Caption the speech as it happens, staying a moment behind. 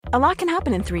A lot can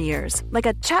happen in 3 years, like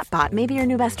a chatbot may be your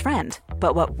new best friend.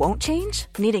 But what won't change?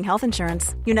 Needing health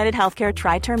insurance. United Healthcare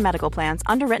Tri-Term Medical Plans,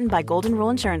 underwritten by Golden Rule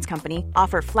Insurance Company,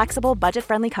 offer flexible,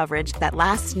 budget-friendly coverage that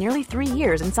lasts nearly 3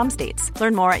 years in some states.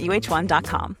 Learn more at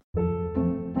uh1.com.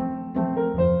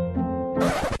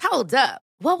 Hold up.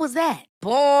 What was that?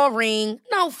 Boring.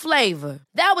 No flavor.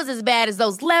 That was as bad as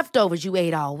those leftovers you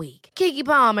ate all week. Keke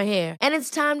Palmer here, and it's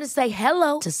time to say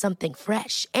hello to something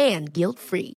fresh and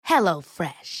guilt-free. Hello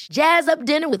Fresh. Jazz up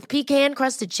dinner with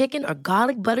pecan-crusted chicken or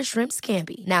garlic butter shrimp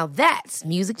scampi. Now that's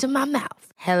music to my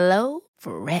mouth. Hello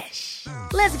Fresh.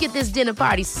 Let's get this dinner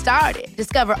party started.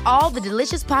 Discover all the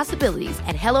delicious possibilities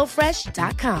at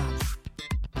hellofresh.com.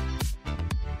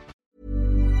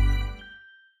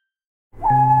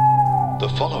 The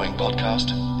following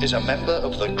podcast is a member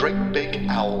of the Great Big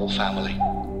Owl family.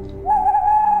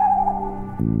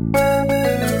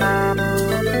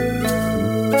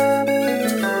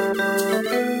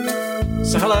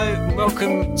 So hello,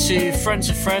 welcome to Friends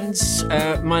of Friends.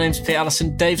 My name's Pete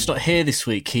Allison. Dave's not here this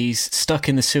week. He's stuck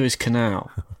in the Suez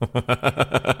Canal.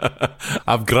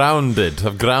 I've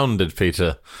grounded,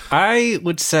 Peter. I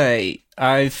would say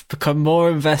I've become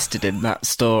more invested in that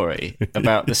story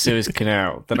about the Suez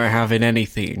Canal than I have in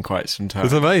anything in quite some time.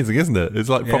 It's amazing, isn't it? It's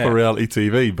like proper reality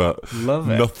TV, but Love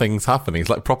it. Nothing's happening. It's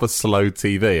like proper slow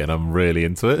TV, and I'm really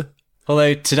into it.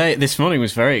 Although this morning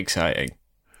was very exciting.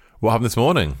 What happened this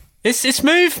morning? It's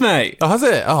moved, mate. Oh, has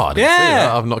it? Oh, I didn't see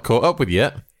that. I've not caught up with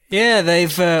yet. Yeah,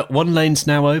 they've one lane's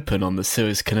now open on the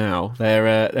Suez Canal.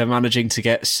 They're managing to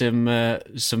get some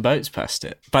boats past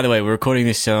it. By the way, we're recording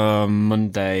this on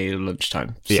Monday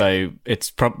lunchtime, so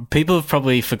it's people have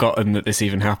probably forgotten that this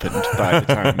even happened by the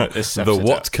time that this episode's The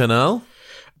what out. canal?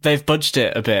 They've budged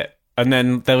it a bit, and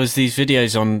then there was these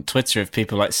videos on Twitter of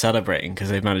people like celebrating because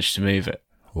they've managed to move it.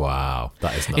 Wow,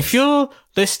 that is nice. If you're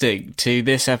listening to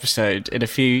this episode in a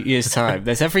few years' time,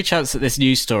 there's every chance that this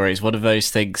news story is one of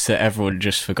those things that everyone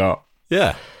just forgot.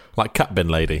 Yeah, like Cat Bin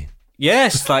Lady.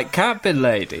 Yes, like Cat Bin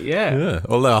Lady, yeah.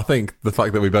 Although I think the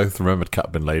fact that we both remembered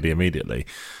Cat Bin Lady immediately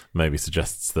maybe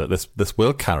suggests that this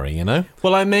will carry, you know?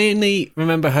 Well, I mainly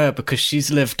remember her because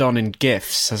she's lived on in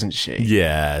GIFs, hasn't she?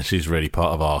 Yeah, she's really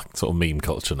part of our sort of meme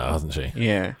culture now, hasn't she?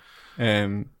 Yeah.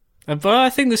 But I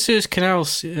think the Suez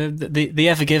Canal's, the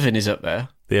Ever Given is up there.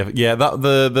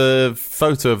 The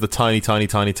photo of the tiny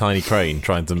crane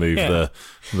trying to move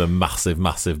the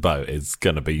massive boat is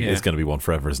gonna be one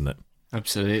forever, isn't it?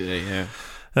 Absolutely, yeah.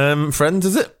 Friends,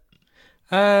 is it?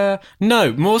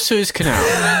 No, more Suez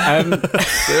Canal.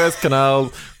 Suez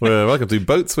Canal. We're welcome to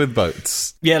Boats with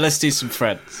Boats. Yeah, let's do some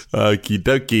Friends. Okie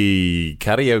dokie,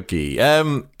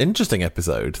 karaoke. Interesting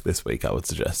episode this week, I would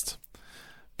suggest.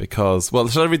 Because, well,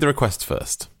 shall I read the request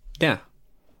first? Yeah.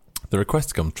 The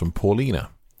request comes from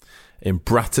Paulina in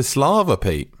Bratislava,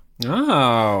 Pete.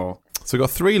 Oh. So we've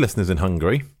got 3 listeners in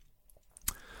Hungary.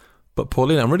 But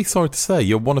Paulina, I'm really sorry to say,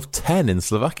 you're one of 10 in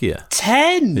Slovakia.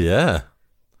 10? Yeah.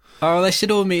 Oh, they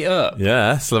should all meet up.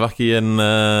 Yeah, Slovakian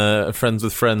Friends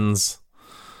with Friends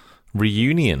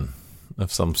reunion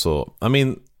of some sort. I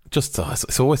mean,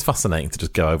 it's always fascinating to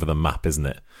just go over the map, isn't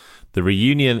it? The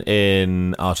reunion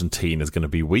in Argentina is going to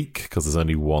be weak because there's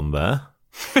only one there.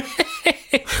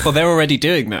 Well, they're already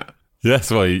doing that. Yes,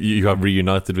 well, you have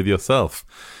reunited with yourself.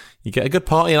 You get a good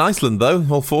party in Iceland, though,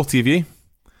 all 40 of you.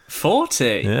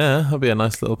 40? Yeah, that'll be a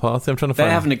nice little party. I'm trying to find...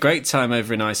 They're having a great time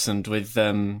over in Iceland with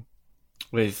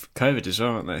COVID as well,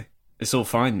 aren't they? It's all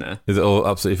fine there. Is it all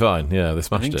absolutely fine? Yeah, they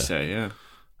smashed it. I think so, yeah.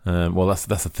 Well, that's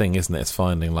the thing, isn't it? It's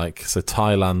finding, so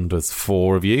Thailand was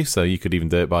 4 of you, so you could even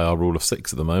do it by our rule of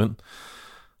 6 at the moment.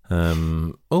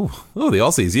 The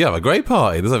Aussies, you have a great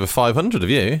party. There's over 500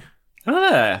 of you. Oh,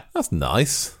 there. That's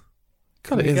nice.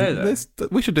 God,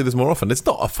 we should do this more often. It's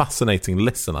not a fascinating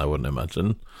listen, I wouldn't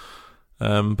imagine.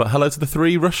 But hello to the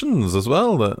 3 Russians as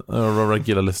well that are our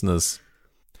regular listeners.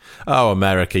 Oh,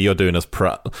 America, you're doing us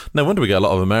proud. No wonder we get a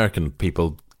lot of American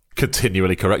people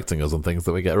continually correcting us on things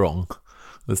that we get wrong.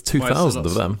 There's 2,000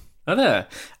 of them. Oh, there.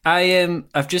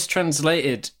 I've just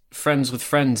translated Friends with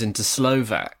Friends into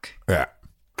Slovak. Yeah.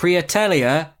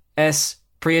 Priatelia es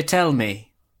priatelmi.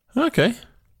 Okay.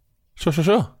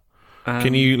 Sure.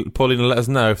 Can you, Paulina, let us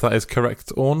know if that is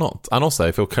correct or not? And also,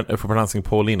 if we're pronouncing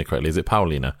Paulina correctly, is it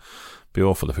Paulina? It'd be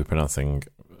awful if we're pronouncing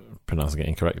it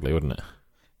incorrectly, wouldn't it?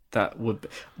 That would be...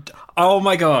 Oh,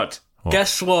 my God. What?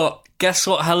 Guess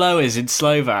what hello is in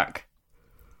Slovak?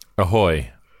 Ahoy.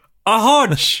 A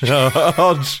hodge. A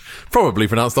hodge. Probably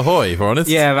pronounced ahoy, if we're honest.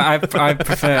 Yeah, but I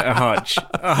prefer a hodge.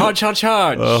 A hodge.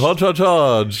 A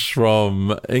hodge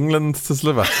from England to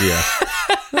Slovakia.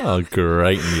 Oh,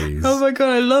 great news. Oh my God,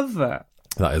 I love that.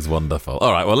 That is wonderful.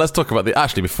 All right, well, let's talk about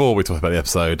actually, before we talk about the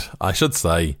episode, I should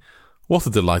say, what a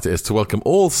delight it is to welcome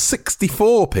all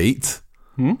 64, Pete,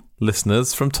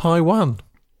 listeners from Taiwan.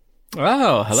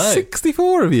 Oh, hello.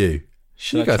 64 of you.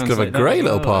 You guys could have a great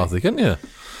little party, couldn't you?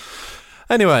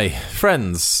 Anyway,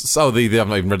 friends. So, I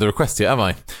haven't even read the request yet, have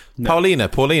I? No.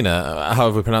 Paulina,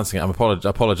 however we're pronouncing it, I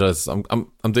apologise.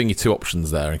 I'm doing you two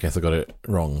options there in case I got it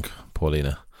wrong,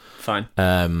 Paulina. Fine.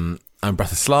 I'm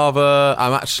Bratislava.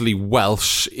 I'm actually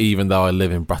Welsh, even though I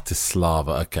live in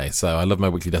Bratislava. Okay, so I love my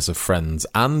weekly dose of Friends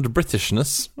and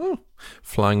Britishness.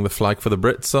 Flying the flag for the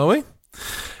Brits, are we?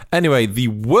 Anyway, the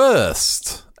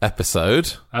worst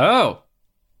episode. Oh.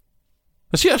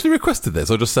 Has she actually requested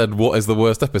this, or just said, what is the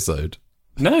worst episode?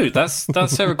 No, that's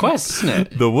her request, isn't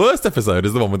it? The worst episode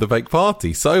is the one with the fake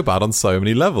party. So bad on so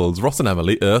many levels. Ross and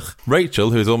Emily, ugh.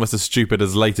 Rachel, who is almost as stupid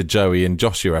as later Joey in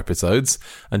Joshua episodes.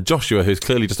 And Joshua, who's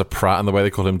clearly just a prat, and the way they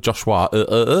call him Joshua,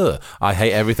 I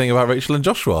hate everything about Rachel and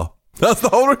Joshua. That's the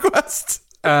whole request.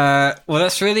 Well,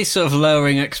 that's really sort of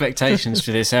lowering expectations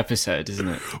for this episode, isn't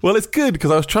it? Well, it's good,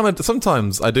 because I was trying to...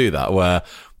 Sometimes I do that, where...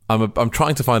 I'm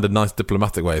trying to find a nice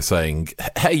diplomatic way of saying,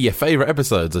 hey, your favourite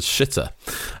episodes are shitter.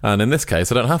 And in this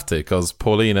case, I don't have to, because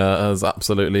Paulina has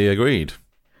absolutely agreed.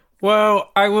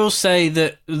 Well, I will say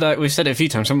that, like we've said it a few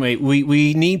times, haven't we?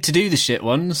 We need to do the shit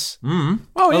ones. Oh,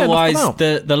 yeah, otherwise,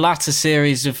 the latter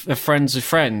series of Friends with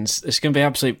Friends, it's going to be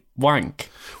absolute wank.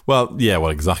 Well, yeah,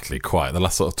 exactly, quite. The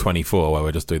last sort of 24, where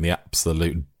we're just doing the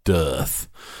absolute dearth.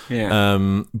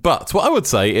 Yeah. But what I would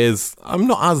say is, I'm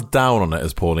not as down on it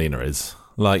as Paulina is.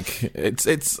 Like,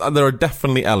 it's there are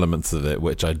definitely elements of it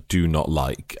which I do not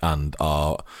like and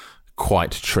are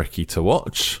quite tricky to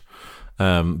watch.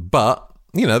 But,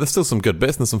 you know, there's still some good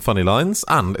bits and some funny lines,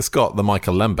 and it's got the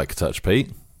Michael Lembeck touch, Pete.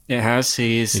 It has.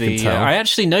 He is I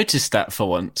actually noticed that for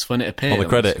once when it appeared on the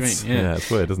credits. The screen. Yeah,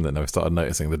 it's weird, isn't it? Now we started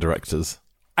noticing the directors.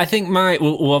 I think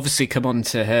we'll obviously come on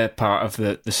to her part of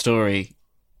the story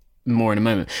more in a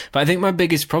moment. But I think my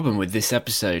biggest problem with this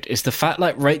episode is the fact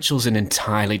like Rachel's an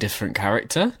entirely different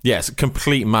character. Yeah, it's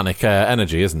complete manic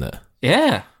energy, isn't it?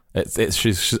 Yeah.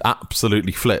 She's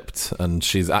absolutely flipped, and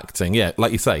she's acting, yeah,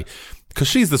 like you say, because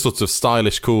she's the sort of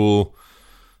stylish, cool,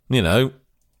 you know,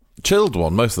 chilled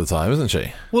one most of the time, isn't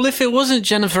she? Well, if it wasn't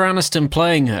Jennifer Aniston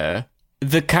playing her,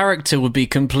 the character would be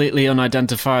completely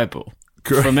unidentifiable.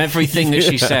 From everything that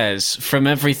she says, from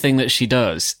everything that she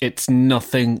does, it's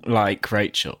nothing like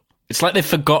Rachel. It's like they've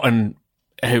forgotten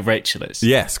who Rachel is.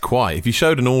 Yes, quite. If you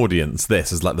showed an audience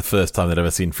this as like the first time they'd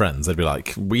ever seen Friends, they'd be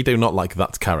like, we do not like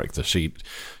that character. She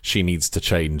needs to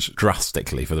change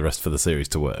drastically for the series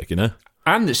to work, you know?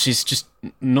 And that she's just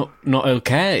not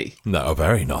okay. No,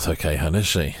 very not okay, hun, is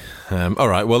she? All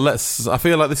right, well, I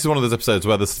feel like this is one of those episodes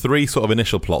where there's three sort of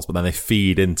initial plots, but then they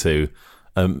feed into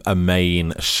a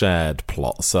main shared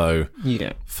plot. So,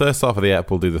 yeah. First half of the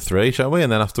ep, we'll do the three, shall we? And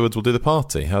then afterwards, we'll do the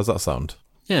party. How's that sound?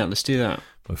 Yeah, let's do that.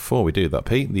 Before we do that,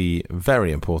 Pete, the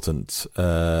very important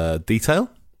detail.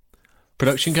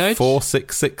 Production code?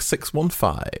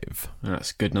 466615.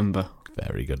 That's a good number.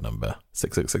 Very good number.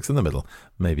 666 in the middle.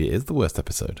 Maybe it is the worst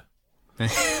episode.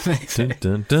 Dun,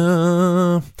 dun,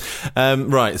 dun.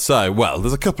 Right, so,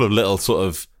 there's a couple of little sort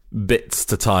of bits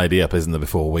to tidy up, isn't there,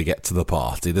 before we get to the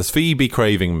party. There's Phoebe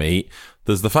craving meat.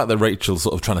 There's the fact that Rachel's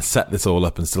sort of trying to set this all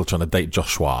up and still trying to date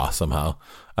Joshua somehow.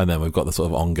 And then we've got the sort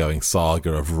of ongoing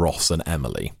saga of Ross and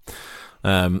Emily.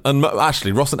 And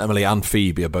actually, Ross and Emily and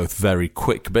Phoebe are both very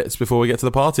quick bits before we get to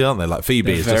the party, aren't they? Like,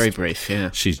 Phoebe is very brief, yeah.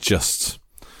 She starts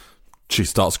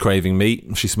craving meat.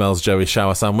 She smells Joey's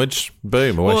shower sandwich.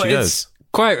 Boom, away she goes.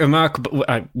 Quite remarkable.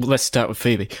 Let's start with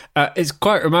Phoebe. It's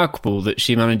quite remarkable that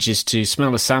she manages to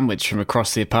smell a sandwich from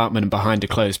across the apartment and behind a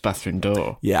closed bathroom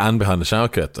door. Yeah, and behind the shower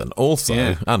curtain.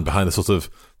 Also, and behind a sort of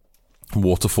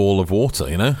waterfall of water,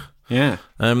 you know? Yeah.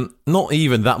 Not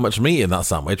even that much meat in that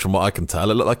sandwich, from what I can tell.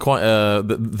 It looked like quite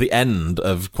the end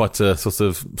of quite a sort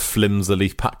of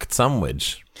flimsily packed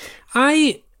sandwich.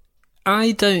 I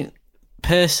don't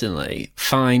personally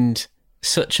find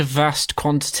such a vast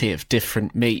quantity of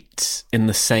different meats in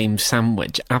the same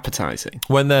sandwich appetizing.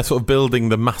 When they're sort of building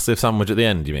the massive sandwich at the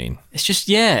end, you mean? It's just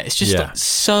like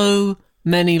so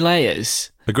many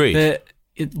layers. Agreed. That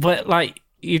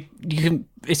you can.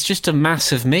 It's just a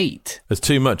mass of meat. There's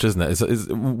too much, isn't it?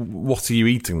 What are you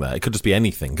eating there? It could just be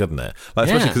anything, couldn't it? Like,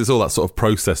 especially because it's all that sort of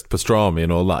processed pastrami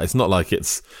and all that. It's not like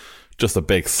it's just a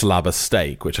big slab of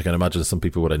steak, which I can imagine some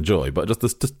people would enjoy. But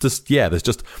there's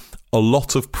just a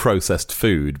lot of processed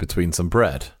food between some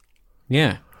bread.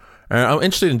 Yeah. I'm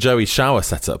interested in Joey's shower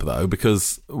setup, though,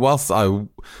 because whilst I'm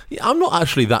not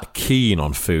actually that keen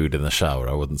on food in the shower,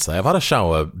 I wouldn't say. I've had a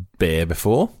shower beer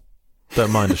before.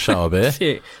 Don't mind a shower beer.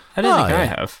 I don't think I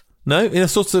have. No, in a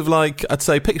sort of like, I'd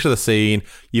say, picture the scene.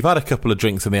 You've had a couple of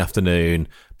drinks in the afternoon,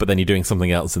 but then you're doing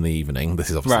something else in the evening. This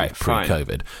is obviously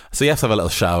pre-COVID. So you have to have a little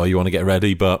shower. You want to get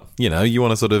ready, but, you know, you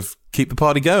want to sort of keep the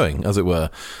party going, as it were.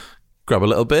 Grab a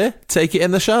little beer, take it in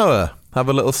the shower. Have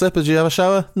a little sip as you have a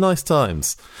shower. Nice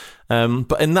times.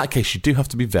 But in that case, you do have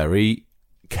to be very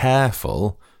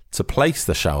careful to place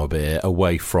the shower beer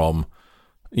away from,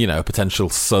 you know, potential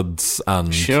suds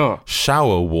and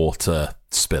shower water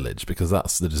spillage, because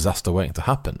that's the disaster waiting to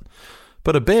happen.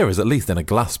 But a beer is at least in a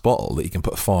glass bottle that you can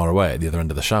put far away at the other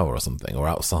end of the shower or something, or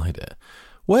outside it.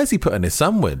 Where's he putting his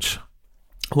sandwich?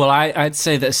 Well, I'd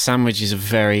say that a sandwich is a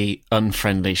very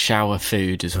unfriendly shower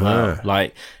food as well.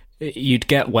 Like, you'd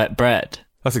get wet bread.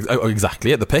 That's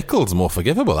exactly it. The pickle's more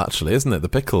forgivable, actually, isn't it? The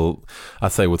pickle,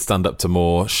 I'd say, would stand up to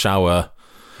more shower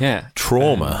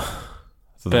trauma.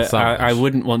 But I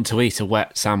wouldn't want to eat a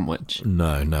wet sandwich.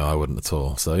 No, I wouldn't at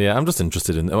all. So, yeah, I'm just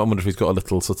interested in... I wonder if he's got a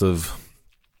little sort of...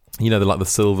 You know, like the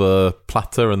silver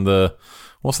platter and the...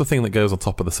 What's the thing that goes on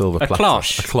top of the silver platter?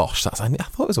 Cloche. A cloche. I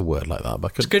thought it was a word like that.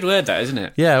 But it's a good word, that, isn't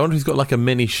it? Yeah, I wonder if he's got like a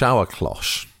mini shower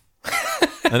cloche.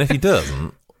 And if he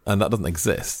doesn't, and that doesn't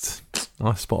exist,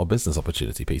 I spot a business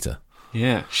opportunity, Peter.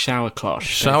 Yeah, shower cloche.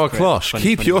 Shower cloche.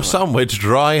 Keep your sandwich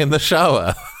dry in the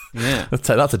shower. Yeah. Let's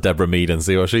take that to Deborah Mead and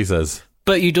see what she says.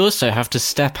 But you'd also have to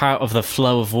step out of the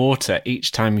flow of water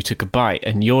each time you took a bite,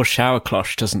 and your shower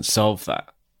cloche doesn't solve that.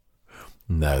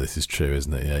 No, this is true,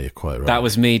 isn't it? Yeah, you're quite right. That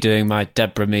was me doing my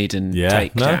Deborah Meaden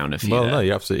takedown of you. Well, no,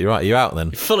 you're absolutely right. You're out then.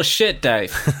 You're full of shit,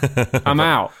 Dave. I'm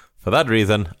out. For that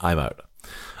reason, I'm out.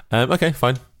 Okay,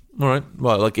 fine. All right.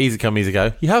 Well, like, easy come, easy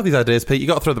go. You have these ideas, Pete. You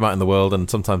got to throw them out in the world, and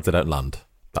sometimes they don't land.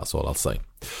 That's all I'll say.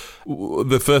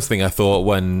 The first thing I thought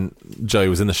when Joe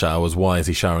was in the shower was, why is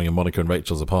he showering in Monica and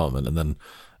Rachel's apartment? And then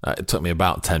it took me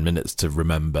about 10 minutes to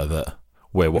remember that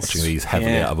we're watching these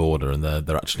heavily out of order, and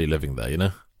they're actually living there, you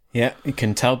know? Yeah, you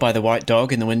can tell by the white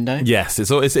dog in the window. Yes,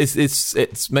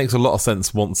 it makes a lot of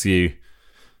sense once you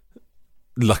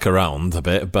look around a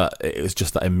bit, but it's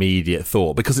just that immediate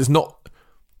thought, because it's not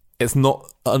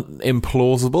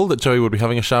implausible that Joey would be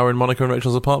having a shower in Monica and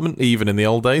Rachel's apartment, even in the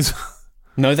old days.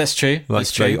 No, that's true.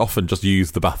 They often just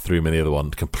use the bathroom in the other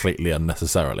one completely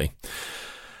unnecessarily.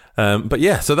 But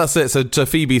yeah, so that's it. So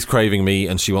Phoebe's craving meat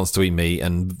and she wants to eat meat,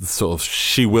 and sort of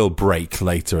she will break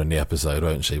later in the episode,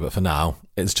 won't she? But for now,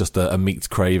 it's just a meat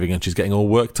craving, and she's getting all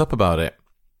worked up about it.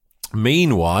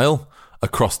 Meanwhile,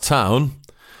 across town,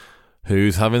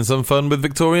 who's having some fun with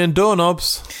Victorian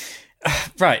doorknobs?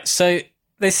 Right, so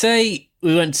they say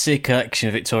we went to see a collection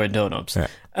of Victorian doorknobs,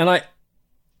 and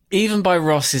even by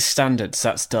Ross's standards,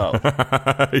 that's dull.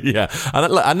 Yeah.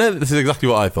 And I know this is exactly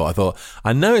what I thought.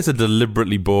 I know it's a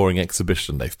deliberately boring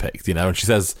exhibition they've picked, you know, and she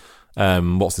says,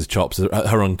 what's his chops?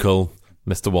 Her uncle,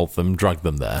 Mr. Waltham, dragged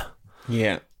them there.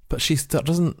 Yeah. But that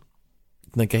doesn't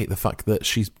negate the fact that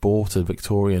she's bought a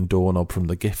Victorian doorknob from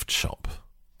the gift shop.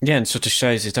 Yeah, and sort of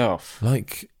shows it off.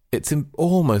 Like, it's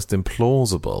almost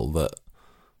implausible that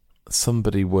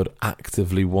somebody would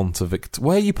actively want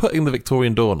where are you putting the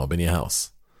Victorian doorknob in your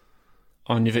house?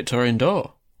 On your Victorian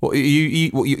door. Well,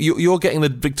 you're getting the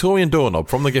Victorian doorknob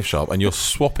from the gift shop, and you're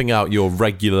swapping out your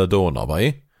regular doorknob, are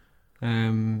you?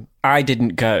 I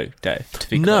didn't go, Dave, to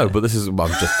be clear. No, but this is...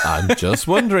 I'm just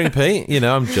wondering, Pete. You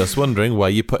know, I'm just wondering where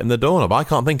you're putting the doorknob. I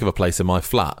can't think of a place in my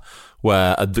flat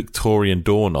where a Victorian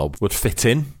doorknob would fit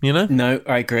in, you know? No,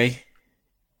 I agree.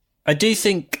 I do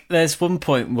think there's one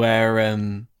point where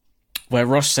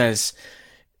Ross says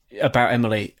about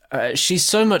Emily, she's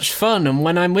so much fun, and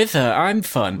when I'm with her, I'm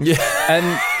fun. Yeah.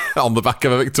 And on the back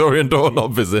of a Victorian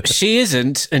doorknob visit. She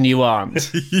isn't, and you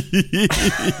aren't.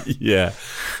 Yeah.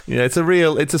 Yeah,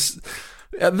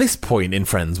 at this point in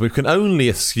Friends, we can only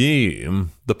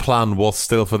assume the plan was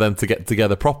still for them to get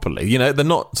together properly. You know, they're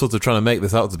not sort of trying to make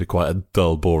this out to be quite a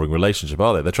dull, boring relationship,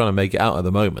 are they? They're trying to make it out at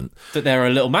the moment. That they're a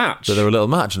little match.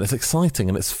 And it's exciting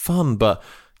and it's fun, but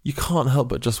you can't help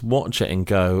but just watch it and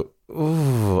go,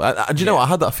 ooh. And you know what? I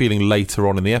had that feeling later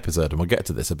on in the episode, and we'll get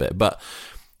to this a bit, but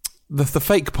the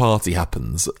fake party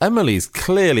happens. Emily's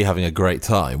clearly having a great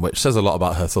time, which says a lot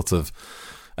about her sort of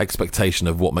expectation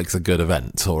of what makes a good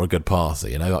event or a good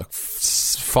party. You know, like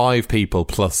 5 people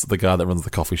plus the guy that runs the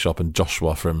coffee shop and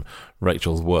Joshua from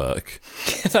Rachel's work.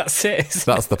 That's it.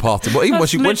 That's the party. Well, even when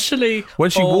she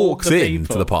walks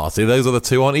into the party, those other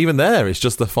 2 aren't even there. It's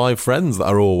just the 5 friends that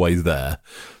are always there.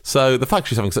 So the fact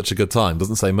she's having such a good time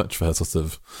doesn't say much for her sort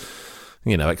of,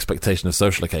 you know, expectation of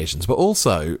social occasions. But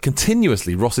also,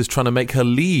 continuously, Ross is trying to make her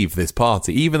leave this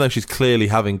party, even though she's clearly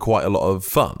having quite a lot of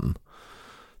fun,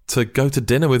 to go to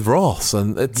dinner with Ross.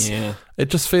 And it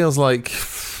just feels like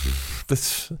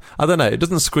this, I don't know, it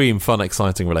doesn't scream fun,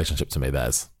 exciting relationship to me,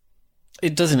 theirs.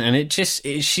 It doesn't, and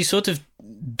she sort of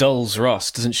dulls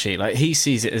Ross, doesn't she? Like, he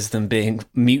sees it as them being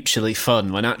mutually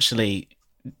fun, when actually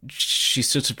she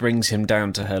sort of brings him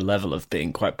down to her level of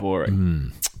being quite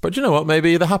boring. But you know what?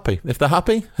 Maybe they're happy. If they're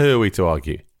happy, who are we to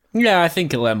argue? Yeah, I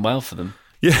think it'll end well for them.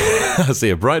 Yeah, I see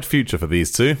a bright future for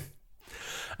these two.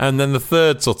 And then the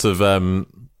third sort of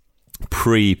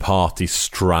pre-party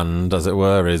strand, as it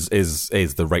were, is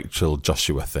the Rachel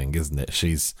Joshua thing, isn't it?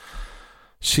 She's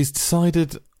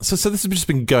decided. So this has just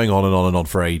been going on and on and on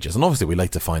for ages, and obviously we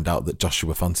later find out that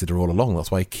Joshua fancied her all along.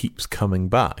 That's why he keeps coming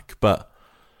back. But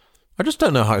I just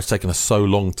don't know how it's taken us so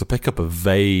long to pick up a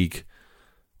vague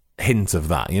hint of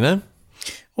that. You know?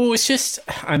 Well, it's just,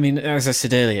 I mean, as I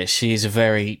said earlier, she's a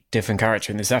very different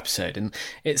character in this episode, and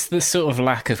it's the sort of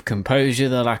lack of composure,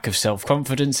 the lack of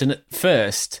self-confidence, and at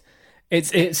first,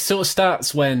 it sort of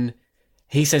starts when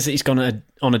he says that he's gone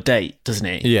on a date, doesn't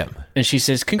he? Yeah. And she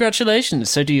says, "Congratulations,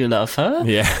 so do you love her?"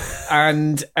 Yeah.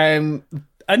 And,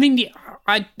 I mean,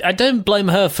 I don't blame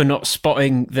her for not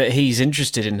spotting that he's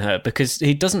interested in her, because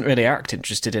he doesn't really act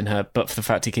interested in her, but for the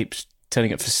fact he keeps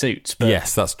turning up for suits. But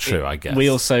yes, that's true, I guess. We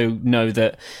also know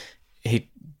that he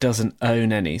doesn't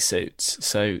own any suits,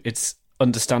 so it's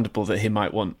understandable that he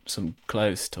might want some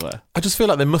clothes to wear. I just feel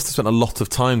like they must have spent a lot of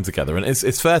time together, and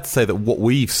it's fair to say that what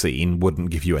we've seen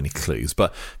wouldn't give you any clues,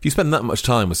 but if you spend that much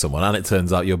time with someone and it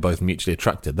turns out you're both mutually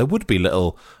attracted, there would be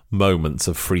little moments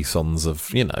of frissons of,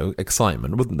 you know,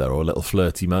 excitement, wouldn't there, or little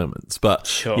flirty moments. But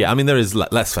sure. Yeah, I mean, there is,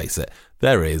 let's face it,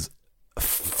 there is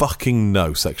fucking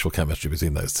no sexual chemistry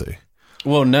between those two.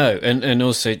 Well, no, and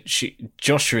also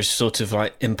Joshua's sort of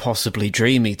like impossibly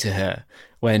dreamy to her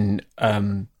when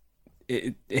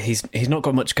he's not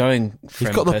got much going for him.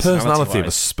 He's got the personality of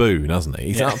a spoon, hasn't he?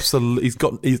 He's absolutely.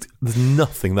 There's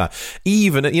nothing there.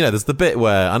 Even, you know, there's the bit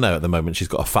where I know at the moment she's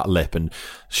got a fat lip and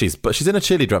she's in a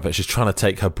cheerleader outfit. She's trying to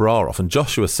take her bra off, and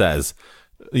Joshua says,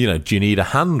 you know, "Do you need a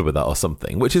hand with that or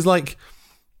something?" Which is like,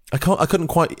 I couldn't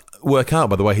quite work out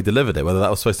by the way he delivered it whether that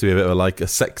was supposed to be a bit of like a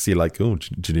sexy, like, "Oh,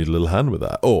 do you need a little hand with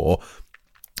that?" or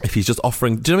if he's just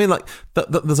offering. Do you know what I mean?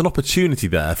 Like there's an opportunity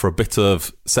there for a bit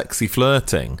of sexy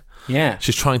flirting. Yeah.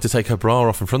 She's trying to take her bra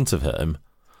off in front of him,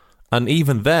 and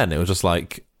even then it was just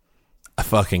like a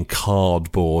fucking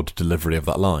cardboard delivery of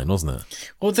that line, wasn't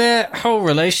it? Well, their whole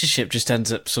relationship just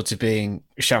ends up sort of being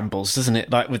shambles, doesn't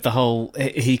it? Like with the whole,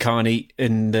 he can't eat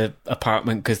in the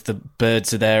apartment because the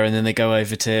birds are there, and then they go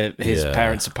over to his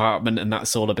parents' apartment, and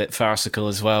that's all a bit farcical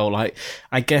as well. Like,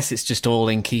 I guess it's just all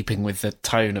in keeping with the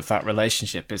tone of that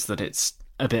relationship, is that it's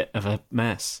a bit of a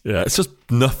mess. Yeah, it's just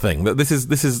nothing.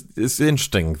 It's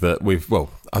interesting that I was going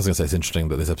to say it's interesting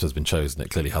that this episode's been chosen. It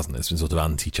clearly hasn't. It's been sort of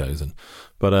anti-chosen.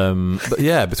 But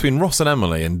yeah, between Ross and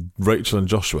Emily and Rachel and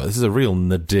Joshua, this is a real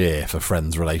nadir for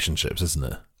friends' relationships, isn't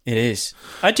it? It is.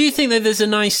 I do think that there's a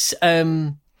nice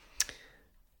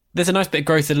bit of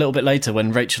growth a little bit later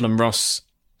when Rachel and Ross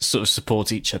sort of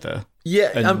support each other.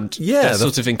 Yeah, and they're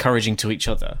sort of encouraging to each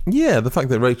other. Yeah, the fact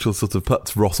that Rachel sort of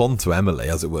puts Ross onto Emily,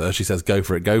 as it were, she says, "Go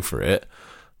for it, go for it."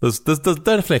 There's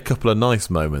definitely a couple of nice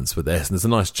moments with this, and there's a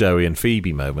nice Joey and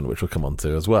Phoebe moment, which we'll come on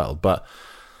to as well. But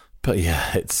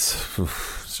yeah, it's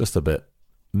just a bit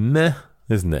meh,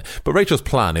 isn't it? But Rachel's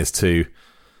plan is to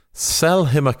sell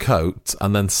him a coat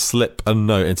and then slip a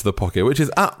note into the pocket, which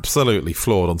is absolutely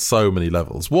flawed on so many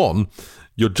levels. One,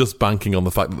 you're just banking on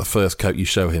the fact that the first coat you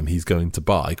show him he's going to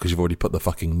buy because you've already put the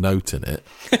fucking note in it.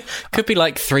 Could be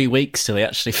like 3 weeks till he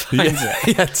actually finds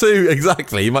it. Yeah, 2,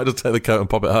 exactly. You might just take the coat and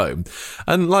pop it home.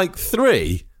 And like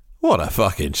 3, what a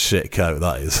fucking shit coat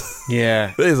that is.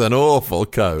 Yeah. It is an awful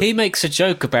coat. He makes a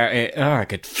joke about it. Oh, I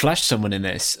could flash someone in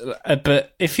this.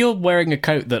 But if you're wearing a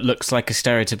coat that looks like a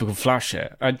stereotypical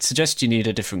flasher, I'd suggest you need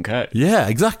a different coat. Yeah,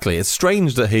 exactly. It's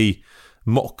strange that he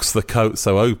mocks the coat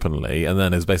so openly and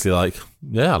then is basically like,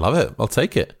 yeah, I love it, I'll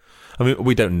take it. I mean,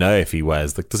 we don't know if he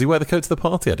wears does he wear the coat to the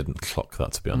party? I didn't clock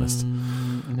that, to be honest.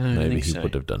 No, maybe he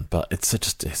would have done, but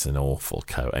it's an awful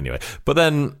coat anyway. But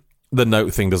then the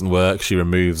note thing doesn't work. She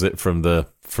removes it from the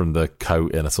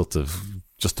coat in a sort of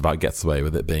just about gets away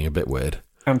with it being a bit weird.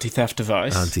 Anti-theft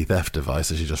device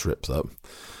as she just rips up.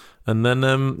 And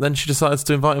then she decides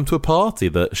to invite him to a party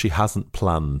that she hasn't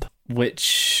planned,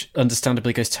 which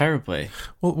understandably goes terribly.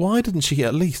 Well, why didn't she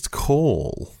at least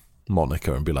call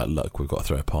Monica and be like, "Look, we've got to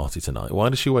throw a party tonight"? Why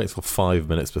did she wait till 5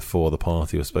 minutes before the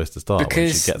party was supposed to start? Because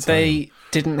when she gets they home?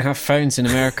 Didn't have phones in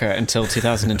America until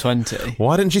 2020.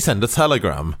 Why didn't she send a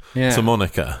telegram to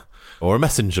Monica? Or a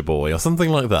messenger boy or something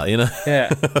like that, you know? Yeah.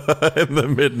 In the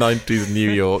mid-90s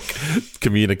New York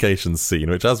communications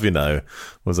scene, which, as we know,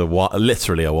 was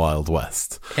literally a Wild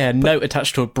West. Yeah, note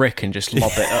attached to a brick and just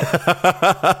lob it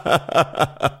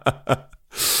up.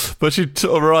 But she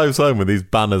arrives home with these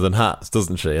banners and hats,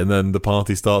 doesn't she? And then the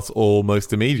party starts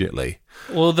almost immediately.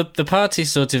 Well, the party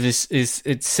sort of is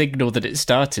it's signalled that it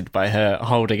started by her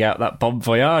holding out that Bon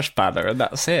Voyage banner, and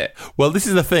that's it. Well, this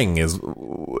is the thing, is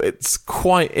it's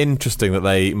quite interesting that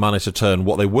they managed to turn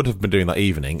what they would have been doing that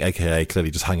evening, aka clearly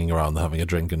just hanging around and having a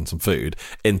drink and some food,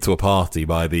 into a party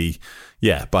by the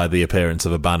appearance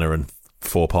of a banner and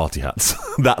 4 party hats.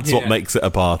 That's what makes it a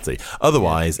party.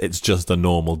 Otherwise, it's just a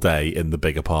normal day in the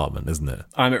big apartment, isn't it?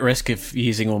 I'm at risk of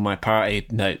using all my party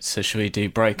notes, so should we do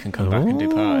break and come back and do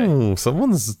party?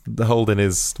 Someone's holding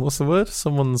his... What's the word?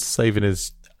 Someone's saving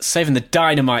his... Saving the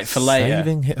dynamite for later.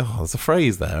 There's a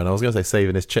phrase there, and I was going to say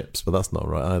saving his chips, but that's not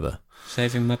right either.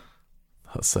 Saving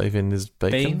his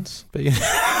bacon? Beans?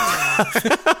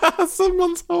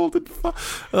 Someone's holding...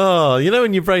 Oh, you know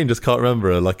when your brain just can't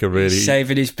remember like a really...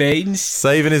 Saving his beans?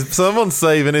 Someone's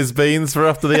saving his beans for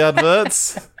after the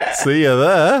adverts. See you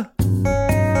there.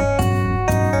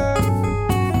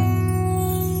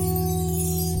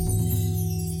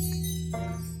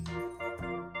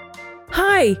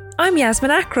 Hi, I'm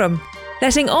Yasmin Akram,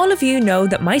 letting all of you know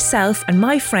that myself and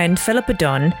my friend Philippa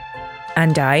Dunn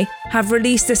and I have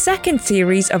released the second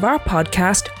series of our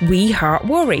podcast, We Heart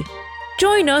Worry.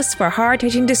 Join us for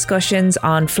hard-hitting discussions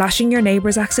on flashing your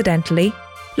neighbours accidentally,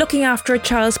 looking after a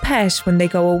child's pet when they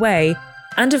go away,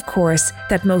 and of course,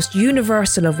 that most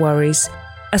universal of worries,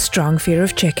 a strong fear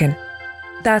of chicken.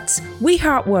 That's We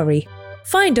Heart Worry.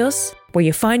 Find us where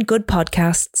you find good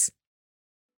podcasts.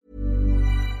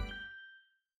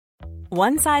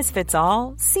 One size fits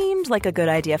all seemed like a good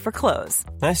idea for clothes.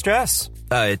 Nice dress.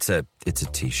 It's a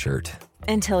t-shirt.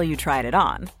 Until you tried it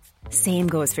on. Same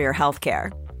goes for your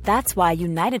healthcare. That's why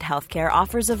United Healthcare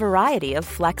offers a variety of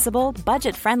flexible,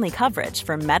 budget-friendly coverage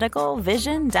for medical,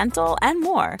 vision, dental, and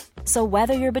more. So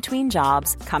whether you're between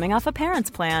jobs, coming off a parent's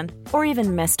plan, or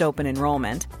even missed open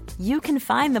enrollment, you can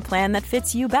find the plan that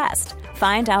fits you best.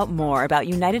 Find out more about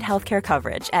United Healthcare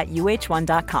coverage at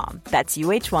uh1.com. That's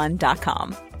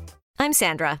uh1.com. I'm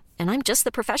Sandra, and I'm just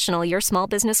the professional your small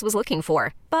business was looking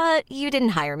for. But you didn't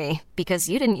hire me because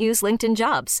you didn't use LinkedIn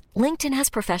Jobs. LinkedIn has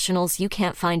professionals you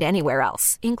can't find anywhere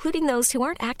else, including those who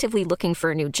aren't actively looking for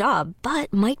a new job,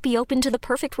 but might be open to the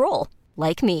perfect role,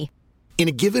 like me. In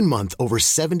a given month, over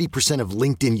 70% of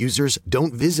LinkedIn users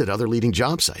don't visit other leading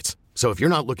job sites. So if you're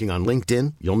not looking on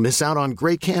LinkedIn, you'll miss out on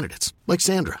great candidates like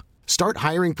Sandra. Start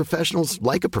hiring professionals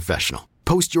like a professional.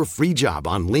 Post your free job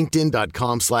on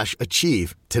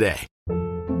linkedin.com/achieve today.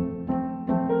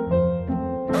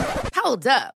 Hold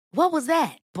up. What was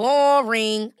that?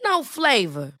 Boring. No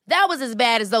flavor. That was as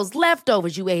bad as those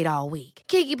leftovers you ate all week.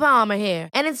 Keke Palmer here,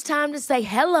 and it's time to say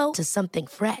hello to something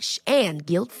fresh and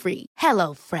guilt-free.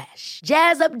 HelloFresh.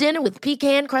 Jazz up dinner with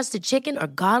pecan-crusted chicken or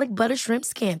garlic butter shrimp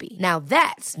scampi. Now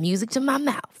that's music to my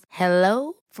mouth.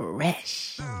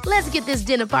 HelloFresh. Let's get this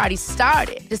dinner party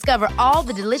started. Discover all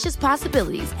the delicious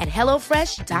possibilities at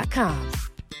HelloFresh.com.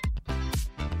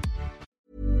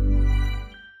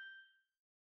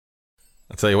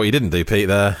 I'll tell you what you didn't do, Pete,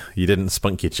 there. You didn't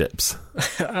spunk your chips.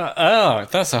 Oh,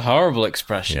 that's a horrible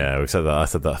expression. Yeah, we said that. I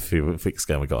said that a few weeks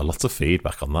ago. We got a lot of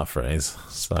feedback on that phrase.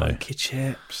 Spunky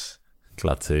chips.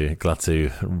 Glad to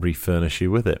refurnish you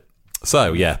with it.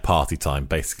 So, yeah, party time,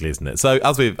 basically, isn't it? So,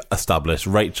 as we've established,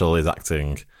 Rachel is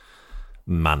acting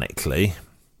manically.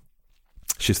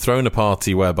 She's thrown a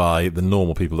party whereby the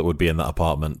normal people that would be in that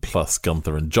apartment plus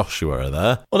Gunther and Joshua are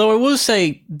there. Although I will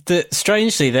say that,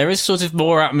 strangely, there is sort of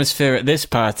more atmosphere at this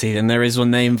party than there is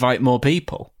when they invite more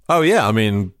people. Oh, yeah. I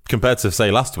mean, compared to, say,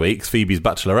 last week's Phoebe's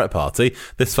bachelorette party,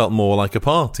 this felt more like a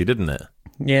party, didn't it?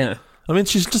 Yeah. I mean,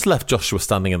 she's just left Joshua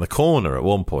standing in the corner at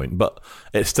one point, but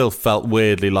it still felt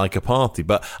weirdly like a party.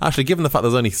 But actually, given the fact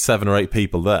there's only 7 or 8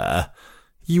 people there,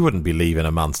 you wouldn't be leaving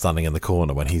a man standing in the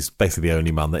corner when he's basically the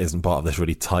only man that isn't part of this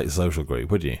really tight social group,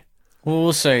 would you? Well,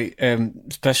 also,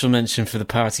 special mention for the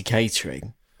party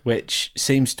catering, which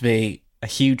seems to be a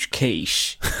huge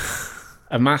quiche,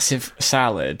 a massive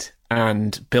salad,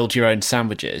 and build-your-own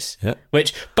sandwiches. Yeah.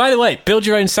 Which, by the way,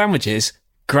 build-your-own sandwiches,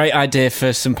 great idea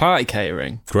for some party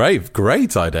catering.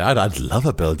 Great idea. I'd love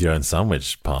a build-your-own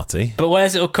sandwich party. But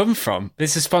where's it all come from?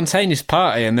 It's a spontaneous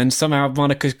party, and then somehow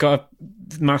Monica's got a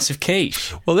massive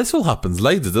quiche. Well, this all happens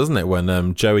later, doesn't it?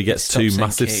 When Joey gets 2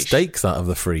 massive quiche. Steaks out of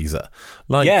the freezer.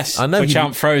 Like, yes, I know which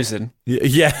aren't frozen.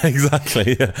 Yeah,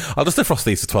 exactly. Yeah. I'll just defrost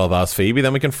these for 12 hours, Phoebe,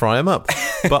 then we can fry them up.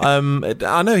 But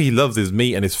I know he loves his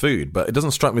meat and his food, but it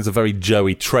doesn't strike me as a very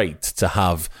Joey trait to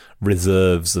have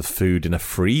reserves of food in a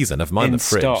freezer, never mind in the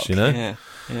fridge, stock, you know?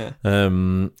 Yeah.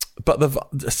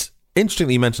 But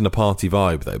interestingly, you mentioned a party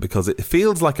vibe, though, because it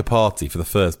feels like a party for the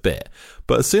first bit,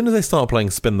 but as soon as they start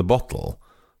playing Spin the Bottle,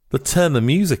 they turn the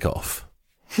music off.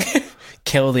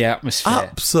 Kill the atmosphere.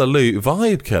 Absolute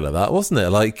vibe killer, that, wasn't it?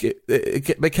 Like,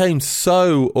 it became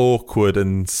so awkward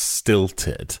and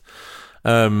stilted.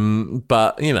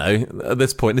 But, you know, at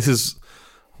this point, this is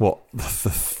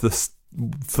the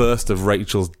first of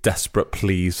Rachel's desperate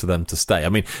pleas for them to stay. I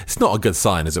mean, it's not a good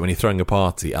sign, is it, when you're throwing a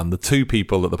party and the two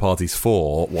people that the party's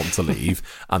for want to leave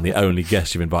and the only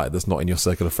guest you've invited that's not in your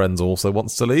circle of friends also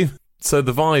wants to leave? So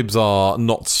the vibes are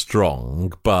not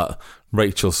strong, but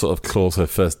Rachel sort of claws her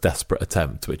first desperate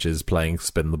attempt, which is playing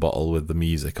Spin the Bottle with the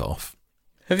music off.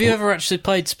 Have you ever actually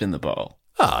played Spin the Bottle?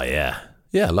 Oh, yeah.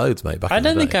 Yeah, loads, mate. I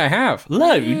don't think I have.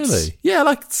 Loads? Really? Yeah,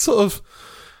 like sort of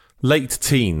late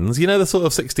teens, you know, the sort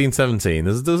of 16, 17.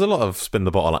 There's a lot of Spin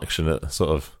the Bottle action at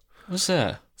sort of... What's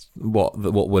that? What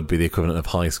would be the equivalent of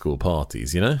high school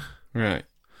parties, you know? Right.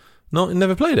 No, you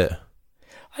never played it?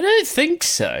 I don't think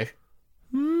so.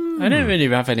 I don't really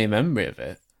have any memory of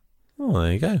it. Oh,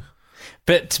 there you go.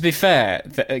 But to be fair,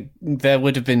 there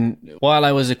would have been, while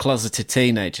I was a closeted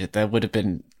teenager, there would have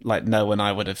been, like, no one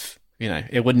I would have... You know,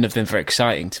 it wouldn't have been very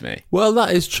exciting to me. Well,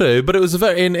 that is true, but it was a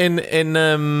very in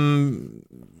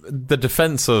the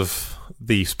defence of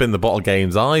the Spin the Bottle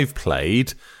games I've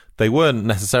played. They weren't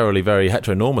necessarily very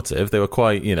heteronormative. They were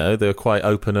quite, you know,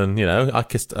 open, and you know, I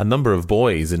kissed a number of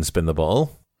boys in Spin the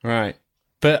Bottle. Right.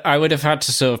 But I would have had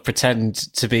to sort of pretend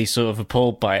to be sort of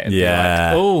appalled by it. And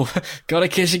yeah. Be like, oh, gotta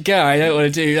kiss a guy. I don't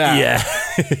want to do that. Yeah.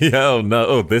 Yeah. Oh, no.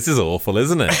 Oh, this is awful,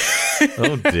 isn't it?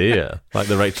 Oh, dear. Like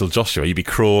the Rachel Joshua, you'd be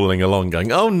crawling along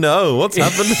going, oh, no, what's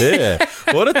happened here?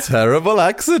 What a terrible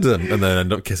accident. And then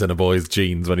end up kissing a boy's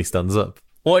jeans when he stands up.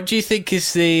 What do you think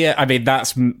is the... I mean,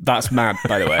 that's mad,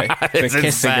 by the way. The kissing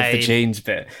insane. Of the jeans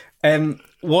bit.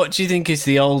 What do you think is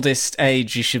the oldest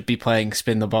age you should be playing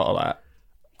Spin the Bottle at?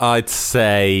 I'd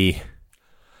say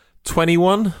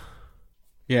 21.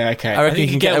 Yeah, okay. I reckon you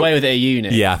can get away with it at uni.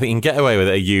 Yeah, I think you can get away with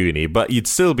it at uni, but you'd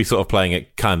still be sort of playing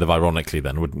it kind of ironically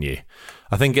then, wouldn't you?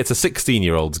 I think it's a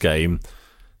 16-year-old's game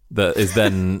that is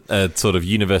then sort of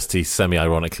university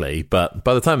semi-ironically, but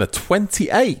by the time they're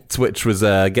 28, which was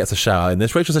gets a shout out in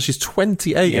this, Rachel says she's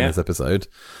 28 in this episode.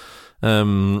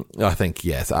 I think,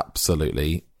 yes,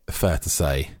 absolutely fair to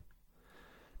say.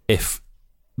 If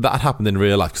that had happened in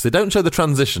real life, because they don't show the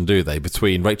transition, do they,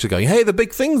 between Rachel going, hey, the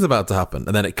big thing's about to happen,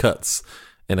 and then it cuts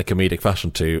in a comedic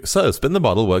fashion to, so Spin the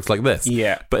Bottle works like this.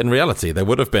 Yeah. But in reality, there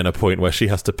would have been a point where she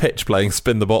has to pitch playing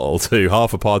Spin the Bottle to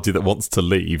half a party that wants to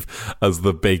leave as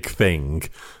the big thing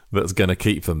that's going to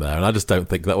keep them there, and I just don't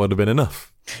think that would have been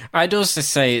enough. I'd also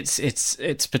say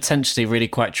it's potentially really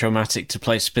quite traumatic to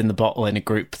play Spin the Bottle in a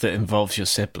group that involves your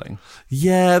sibling.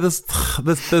 Yeah, there's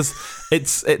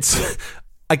it's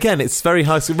again, it's very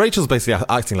high school. Rachel's basically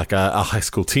acting like a high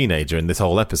school teenager in this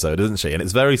whole episode, isn't she? And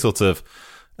it's very sort of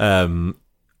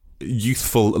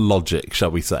youthful logic,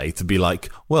 shall we say, to be like,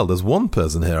 well, there's one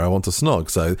person here I want to snog,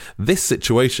 so this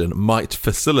situation might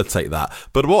facilitate that.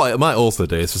 But what it might also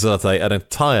do is facilitate an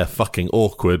entire fucking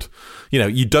awkward, you know,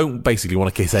 you don't basically want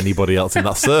to kiss anybody else in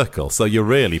that circle, so you're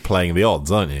really playing the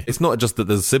odds, aren't you? It's not just that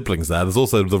there's siblings there's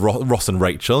also the Ross and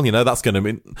Rachel, you know, that's going to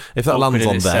be, if that lands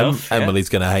on itself, them, Emily's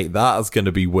going to hate that, it's going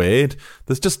to be weird.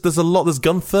 There's a lot, there's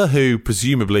Gunther, who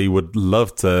presumably would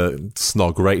love to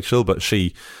snog Rachel, but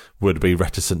she would be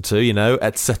reticent to, you know,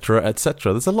 etc.,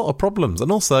 etc. There's a lot of problems.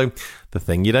 And also, the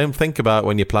thing you don't think about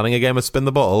when you're planning a game of Spin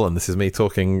the Bottle, and this is me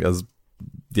talking as,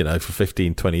 you know, for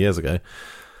 15, 20 years ago,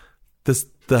 there's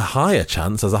the higher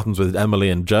chance, as happens with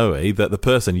Emily and Joey, that the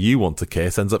person you want to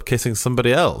kiss ends up kissing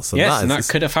somebody else. And that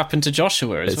could have happened to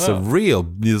Joshua as well. It's a real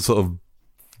sort of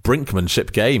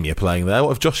brinkmanship game you're playing there.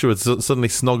 What if Joshua had suddenly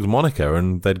snogged Monica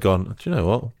and they'd gone, do you know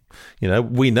what? You know,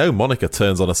 we know Monica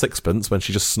turns on a sixpence when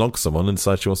she just snogs someone and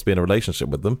decides she wants to be in a relationship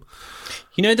with them.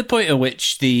 You know the point at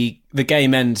which the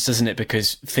game ends, doesn't it?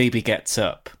 Because Phoebe gets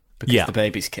up because the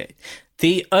baby's kicked.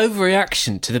 The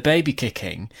overreaction to the baby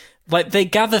kicking, like they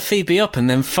gather Phoebe up and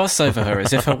then fuss over her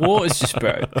as if her water's just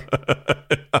broke.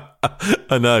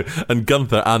 I know. And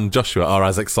Gunther and Joshua are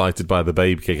as excited by the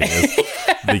baby kicking as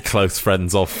the close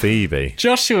friends of Phoebe.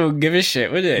 Joshua wouldn't give a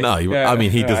shit, would he? No, I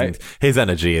mean, he doesn't. His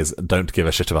energy is, don't give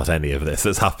a shit about any of this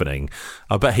that's happening.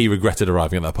 I bet he regretted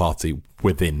arriving at that party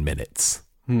within minutes.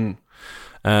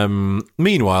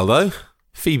 Meanwhile, though,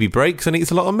 Phoebe breaks and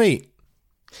eats a lot of meat.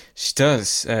 She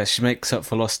does. She makes up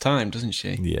for lost time, doesn't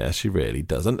she? Yeah, she really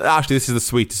does. And actually, this is the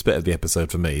sweetest bit of the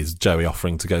episode for me, is Joey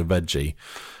offering to go veggie.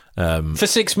 For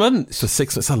 6 months. For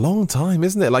 6 months. It's a long time,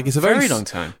 isn't it? Like, it's a very long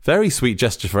time. Very sweet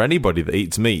gesture for anybody that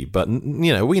eats meat. But,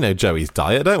 you know, we know Joey's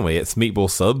diet, don't we? It's meatball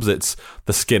subs. It's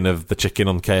the skin of the chicken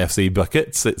on KFC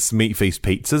buckets. It's Meat Feast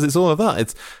pizzas. It's all of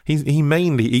that. He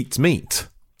mainly eats meat.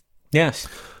 Yes.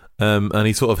 And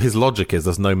he sort of, his logic is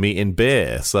there's no meat in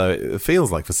beer. So it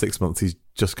feels like for 6 months he's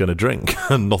just going to drink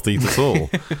and not eat at all,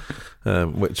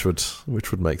 which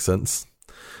would make sense.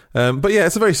 But yeah,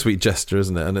 it's a very sweet gesture,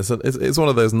 isn't it? And it's one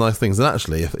of those nice things. And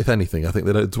actually, if anything, I think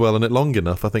they don't dwell on it long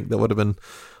enough. I think that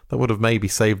would have maybe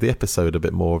saved the episode a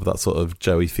bit more of that sort of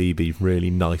Joey Phoebe really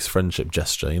nice friendship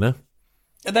gesture, you know?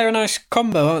 They're a nice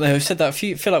combo, aren't they? Feel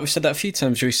like we've said that a few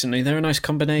times recently. They're a nice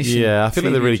combination. Yeah, I feel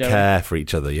like they really care for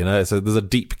each other, you know? So there's a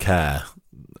deep care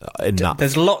in that.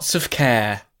 There's lots of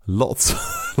care. Lots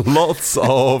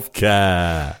of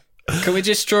care. Can we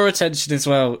just draw attention as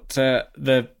well to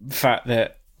the fact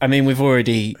that, I mean, we've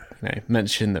already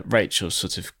mentioned that Rachel's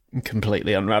sort of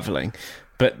completely unravelling,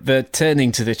 but the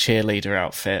turning to the cheerleader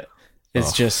outfit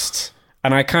is just...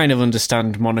 And I kind of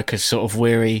understand Monica's sort of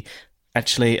weary...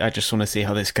 Actually, I just want to see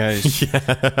how this goes. Yeah.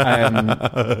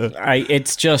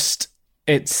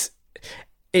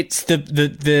 It's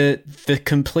the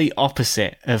complete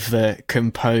opposite of the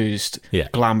composed,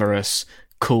 glamorous,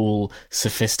 cool,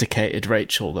 sophisticated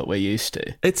Rachel that we're used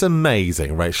to. It's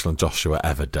amazing Rachel and Joshua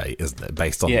ever date, isn't it?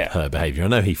 Based on her behaviour. I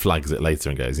know he flags it later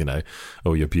and goes,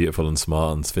 oh, you're beautiful and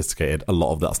smart and sophisticated. A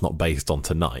lot of that's not based on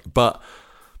tonight. But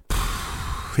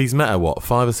he's met her,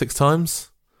 5 or 6 times?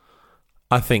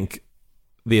 I think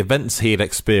the events he had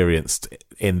experienced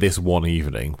in this one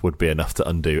evening would be enough to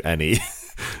undo any...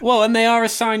 Well, and they are a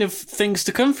sign of things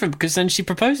to come from, because then she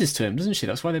proposes to him, doesn't she?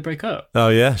 That's why they break up. Oh,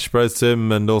 yeah, she proposed to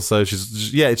him, and also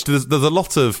there's a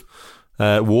lot of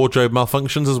wardrobe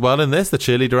malfunctions as well in this. The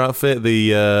cheerleader outfit,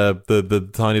 the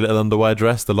tiny little underwear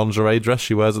dress, the lingerie dress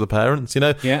she wears with the parents,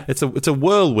 Yeah. It's a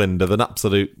whirlwind of an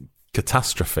absolute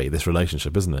catastrophe, this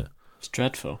relationship, isn't it? It's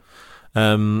dreadful.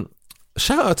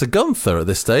 Shout out to Gunther at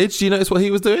this stage. Do you notice what he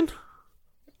was doing?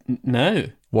 No.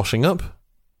 Washing up.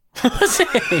 Was he?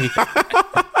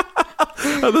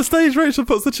 At the stage Rachel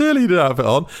puts the cheerleader outfit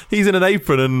on, he's in an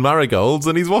apron and marigolds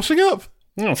and he's washing up.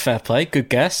 Oh, fair play. Good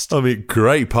guest. I mean,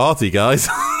 great party, guys.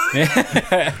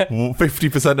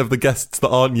 50% of the guests that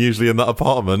aren't usually in that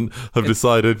apartment have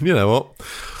decided, you know what,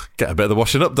 get a bit of the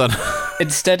washing up done.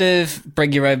 Instead of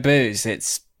bring your own booze,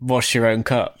 it's wash your own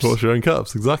cups. Wash your own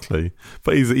cups, exactly.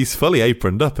 But he's fully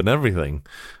aproned up and everything.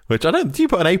 Which do you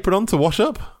put an apron on to wash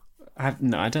up? I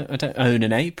don't own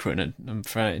an apron, I'm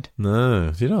afraid.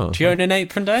 No, do you not? Do you own an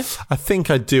apron, Dave? I think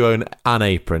I do own an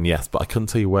apron, yes, but I couldn't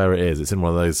tell you where it is. It's in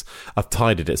one of those... I've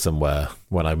tidied it somewhere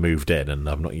when I moved in, and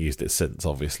I've not used it since,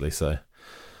 obviously, so...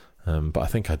 but I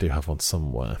think I do have one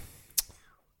somewhere.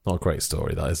 Not a great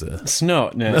story, that, is it? It's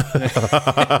not, no. Not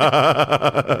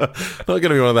going to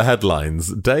be one of the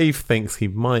headlines. Dave thinks he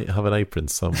might have an apron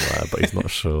somewhere, but he's not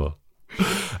sure.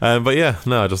 But yeah,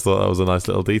 no, I just thought that was a nice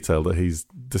little detail that he's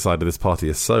decided this party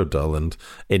is so dull and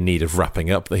in need of wrapping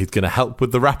up that he's going to help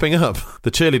with the wrapping up. The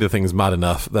cheerleader thing's mad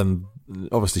enough. Then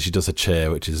obviously she does a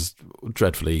cheer, which is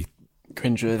dreadfully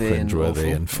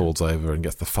cringeworthy and falls over and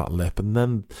gets the fat lip. And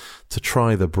then to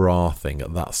try the bra thing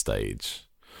at that stage.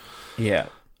 Yeah.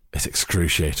 It's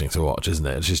excruciating to watch, isn't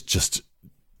it? She's just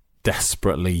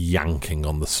desperately yanking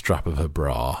on the strap of her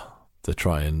bra to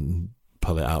try and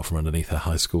pull it out from underneath her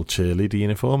high school cheerleader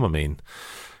uniform. I mean,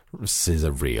 this is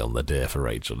a real nadir for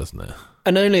Rachel, isn't it?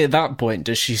 And only at that point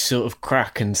does she sort of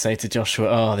crack and say to Joshua,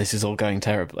 oh, this is all going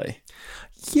terribly.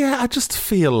 Yeah, I just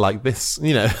feel like this,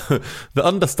 the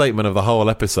understatement of the whole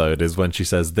episode is when she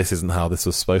says, this isn't how this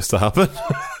was supposed to happen.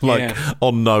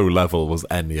 On no level was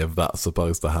any of that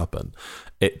supposed to happen.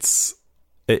 She's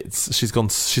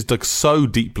dug so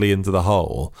deeply into the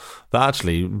hole that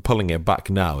actually pulling it back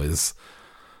now is,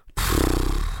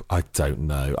 I don't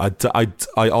know.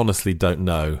 I honestly don't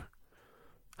know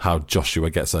how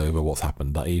Joshua gets over what's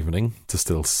happened that evening to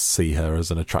still see her as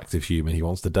an attractive human he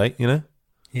wants to date,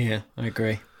 Yeah, I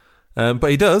agree. But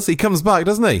he does. He comes back,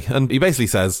 doesn't he? And he basically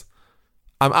says,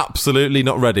 I'm absolutely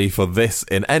not ready for this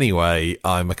in any way.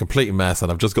 I'm a complete mess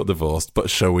and I've just got divorced, but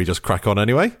shall we just crack on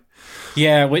anyway?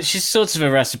 Yeah, which is sort of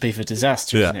a recipe for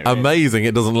disaster, isn't it? Really? Amazing.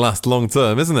 It doesn't last long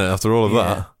term, isn't it, after all of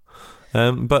that?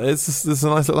 But it's a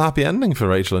nice little happy ending for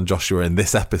Rachel and Joshua in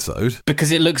this episode.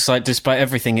 Because it looks like, despite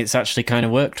everything, it's actually kind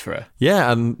of worked for her.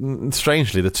 Yeah, and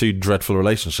strangely, the two dreadful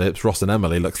relationships, Ross and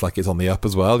Emily, looks like it's on the up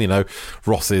as well.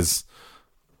 Ross is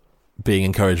being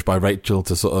encouraged by Rachel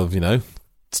to sort of,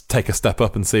 take a step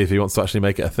up and see if he wants to actually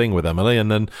make it a thing with Emily,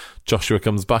 and then Joshua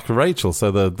comes back with Rachel.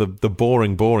 So the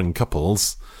boring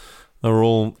couples are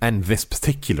all end this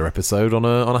particular episode on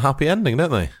a happy ending,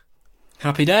 don't they?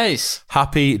 Happy days.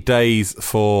 Happy days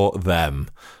for them.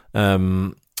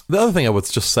 The other thing I would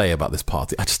just say about this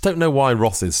party, I just don't know why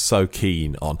Ross is so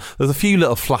keen on... There's a few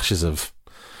little flashes of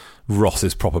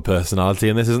Ross's proper personality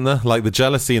in this, isn't there? Like the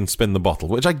jealousy and spin the bottle,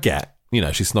 which I get.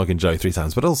 she's snogging Joey 3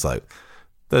 times, but also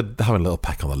they're having a little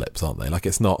peck on the lips, aren't they? Like,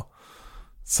 it's not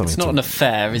something. It's not an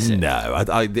affair, is it? No,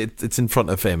 it's in front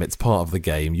of him. It's part of the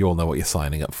game. You all know what you're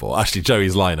signing up for. Actually,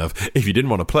 Joey's line of, if you didn't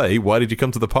want to play, why did you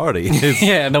come to the party?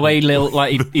 Yeah, and the way he does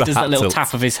that little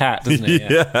tap of his hat, doesn't he?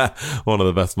 Yeah, one of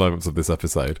the best moments of this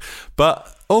episode.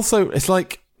 But also, it's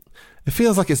like, it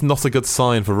feels like it's not a good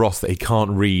sign for Ross that he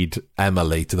can't read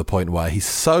Emily to the point where he's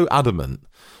so adamant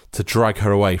to drag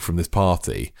her away from this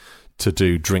party to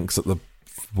do drinks at the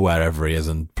wherever he is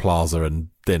and plaza and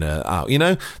dinner out,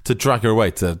 to drag her away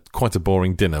to quite a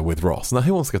boring dinner with Ross. Now,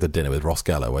 who wants to go to dinner with Ross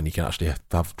Geller when you can actually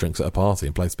have drinks at a party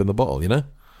and play spin the bottle,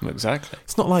 Exactly.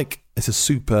 It's not like it's a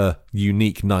super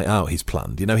unique night out he's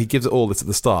planned. He gives it all this at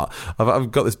the start.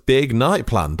 I've got this big night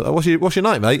planned. What's your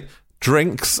night, mate?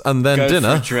 Drinks and then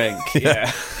dinner. For a drink,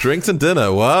 yeah. Drinks and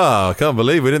dinner. Wow, I can't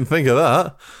believe we didn't think of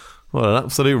that. What an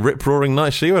absolute rip-roaring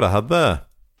night she would have had there.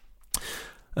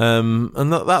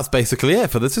 And that's basically it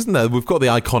for this, isn't there? We've got the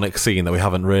iconic scene that we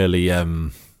haven't really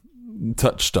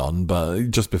touched on,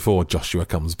 but just before Joshua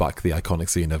comes back, the iconic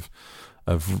scene of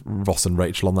Ross and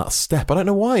Rachel on that step. I don't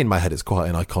know why in my head it's quite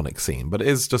an iconic scene, but it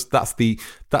is just that's the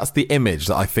image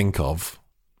that I think of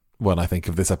when I think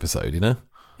of this episode,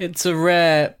 It's a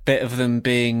rare bit of them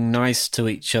being nice to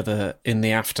each other in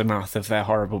the aftermath of their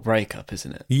horrible breakup,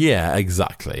 isn't it? Yeah,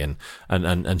 exactly.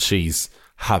 And she's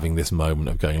having this moment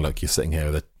of going, look, you're sitting here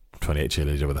with a 28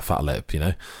 cheerleader with a fat lip,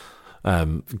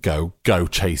 go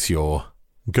chase your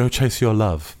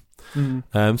love.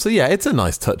 So yeah, it's a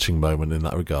nice touching moment in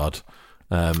that regard.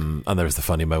 And there is the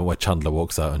funny moment where Chandler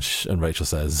walks out and Rachel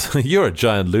says, "You're a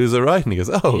giant loser, right?" And he goes,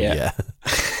 "Oh yeah,"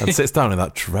 and sits down in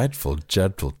that dreadful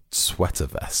sweater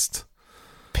vest.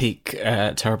 Peak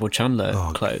terrible Chandler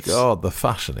clothes. God, the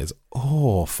fashion is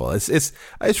awful. It's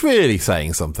really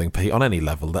saying something, Pete, on any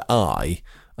level that I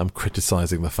am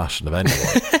criticising the fashion of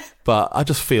anyone. But I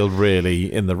just feel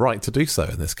really in the right to do so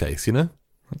in this case,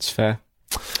 That's fair.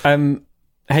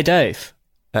 Hey, Dave.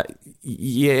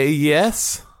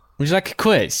 Yes? Would you like a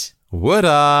quiz? Would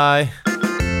I?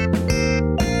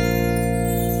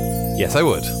 Yes, I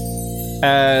would.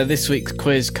 This week's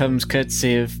quiz comes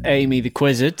courtesy of Amy the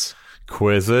Quizzard. The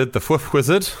Fwoof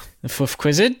Wizard. The Fwoof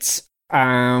Quizzard.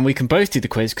 We can both do the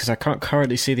quiz because I can't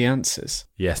currently see the answers.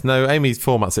 Yes, no, Amy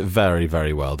formats it very,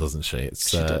 very well, doesn't she?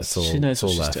 She does. She knows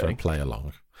what she's there doing. For a play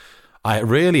along. I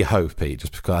really hope, Pete,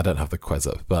 just because I don't have the quiz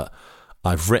up, but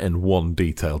I've written one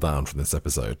detail down from this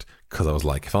episode because I was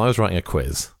like, if I was writing a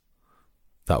quiz,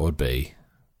 that would be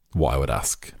what I would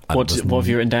ask. What have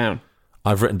you written down?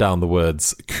 I've written down the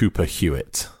words Cooper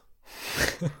Hewitt.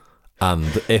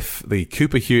 And if the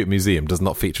Cooper Hewitt Museum does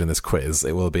not feature in this quiz,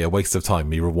 it will be a waste of time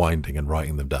me rewinding and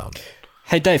writing them down.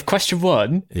 Hey, Dave, question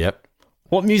 1. Yep.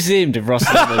 What museum did Ross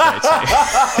and Emily go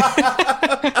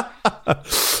to?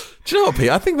 Do you know what, Pete?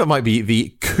 I think that might be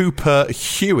the Cooper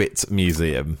Hewitt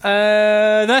Museum.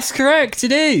 That's correct.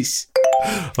 It is.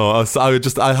 Oh,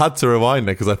 I had to rewind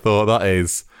it because I thought that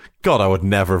is... God, I would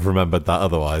never have remembered that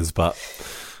otherwise, but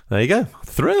there you go.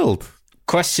 Thrilled.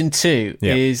 Question 2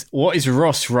 is, what is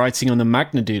Ross writing on the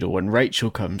Magnadoodle when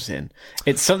Rachel comes in?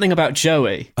 It's something about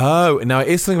Joey. Oh, now it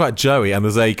is something about Joey, and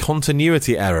there's a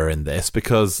continuity error in this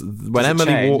because when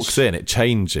Emily walks in, it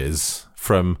changes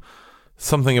from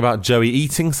something about Joey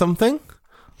eating something.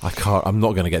 I'm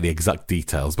not going to get the exact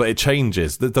details, but it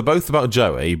changes. They're both about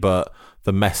Joey, but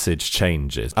the message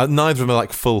changes. Neither of them are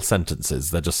like full sentences.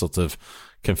 They're just sort of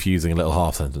confusing little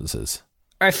half sentences.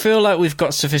 I feel like we've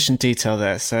got sufficient detail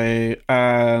there. So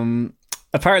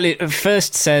apparently it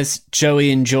first says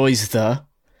Joey enjoys the...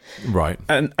 Right.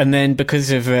 And then because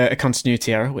of a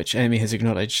continuity error, which Amy has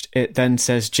acknowledged, it then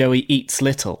says Joey eats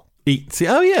little. Eats?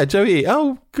 Oh, yeah, Joey eat.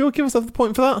 Oh, go give us the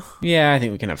point for that. Yeah, I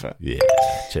think we can have that. Yeah.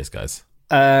 Cheers, guys.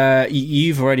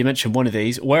 You've already mentioned one of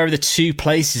these. Where are the 2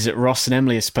 places that Ross and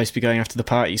Emily are supposed to be going after the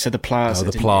party? You said the Plaza. Oh,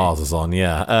 the Plaza's on,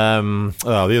 yeah. The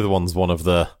other one's one of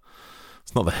the...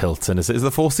 It's not the Hilton, is it? Is it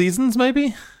the Four Seasons,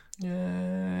 maybe?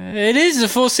 It is the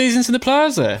Four Seasons in the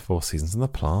Plaza. Four Seasons in the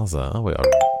Plaza. Oh, we are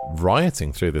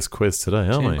rioting through this quiz today,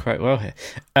 aren't we? Quite well here.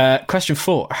 Question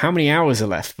 4. How many hours are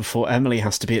left before Emily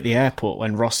has to be at the airport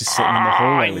when Ross is sitting in the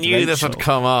hallway with Rachel? I knew this would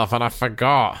come up and I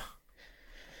forgot.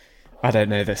 I don't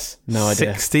know this. No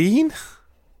idea. 16?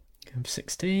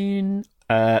 16.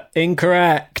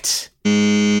 Incorrect.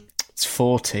 It's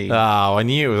 14. Oh, I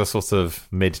knew it was a sort of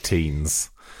mid-teens.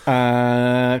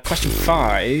 Question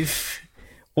 5.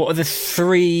 What are the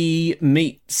 3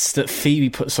 meats that Phoebe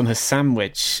puts on her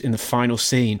sandwich in the final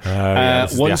scene?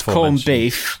 One's corned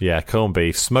beef. Yeah, corned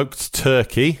beef. Smoked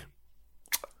turkey.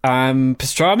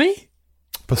 Pastrami?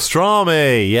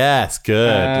 Pastrami, yes, good.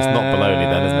 It's not bologna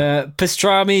then, isn't it?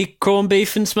 Pastrami, corned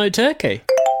beef and smoked turkey.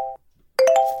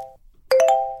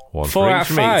 1 4 for out each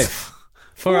of meat. 5.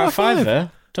 4 out of 5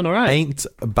 there. Done all right. Ain't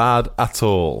bad at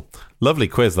all. Lovely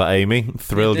quiz, that, Amy.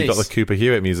 Thrilled you got the Cooper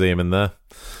Hewitt Museum in there.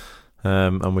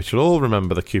 And we should all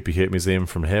remember the Cooper Hewitt Museum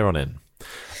from here on in.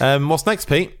 What's next,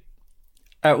 Pete?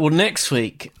 Well, next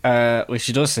week, we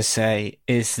should also say,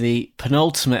 is the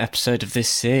penultimate episode of this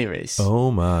series.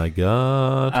 Oh, my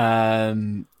God.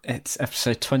 It's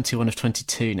episode 21 of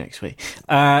 22 next week.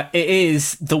 It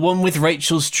is the one with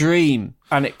Rachel's dream,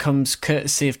 and it comes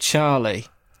courtesy of Charlie.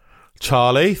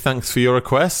 Charlie, thanks for your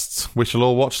requests. We shall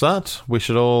all watch that. We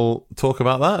should all talk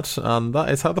about that. And that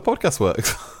is how the podcast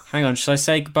works. Hang on, should I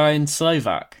say goodbye in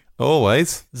Slovak?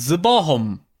 Always.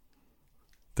 Zabohom.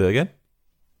 Do it again.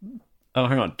 Oh,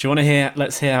 hang on. Do you want to hear?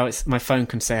 Let's hear how it's. My phone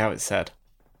can say how it's said.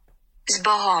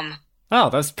 Zbohom. Oh,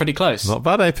 that's pretty close. Not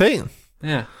bad, eh, Pete?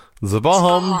 Yeah.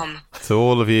 Zbohom. To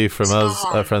all of you from us,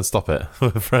 friends, stop it.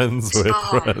 We're friends with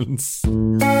friends.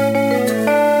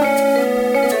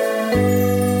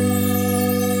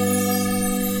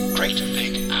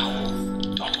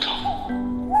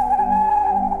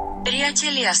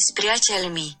 Priatelia s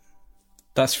priateľmi.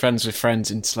 That's friends with friends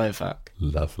in Slovak.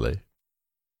 Lovely.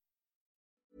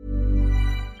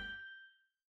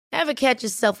 Ever catch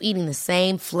yourself eating the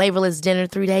same flavorless dinner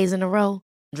 3 days in a row?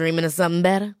 Dreaming of something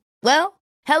better? Well,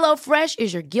 HelloFresh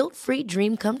is your guilt-free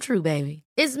dream come true, baby.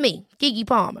 It's me, Keke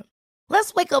Palmer.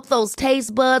 Let's wake up those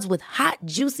taste buds with hot,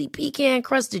 juicy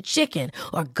pecan-crusted chicken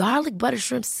or garlic butter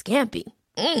shrimp scampi.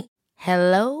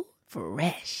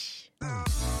 HelloFresh.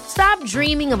 Stop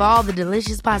dreaming of all the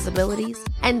delicious possibilities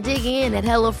and dig in at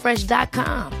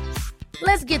HelloFresh.com.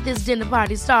 Let's get this dinner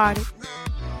party started.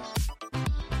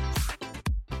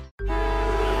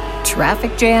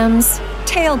 Traffic jams,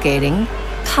 tailgating,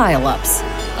 pile-ups.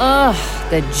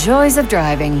 Ugh, the joys of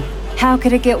driving. How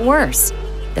could it get worse?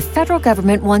 The federal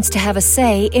government wants to have a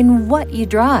say in what you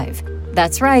drive.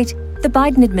 That's right. The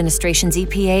Biden administration's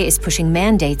EPA is pushing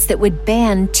mandates that would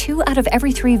ban 2 out of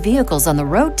every 3 vehicles on the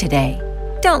road today.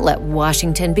 Don't let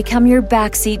Washington become your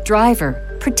backseat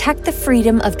driver. Protect the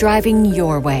freedom of driving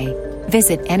your way.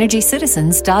 Visit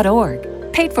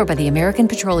EnergyCitizens.org. Paid for by the American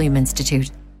Petroleum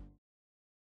Institute.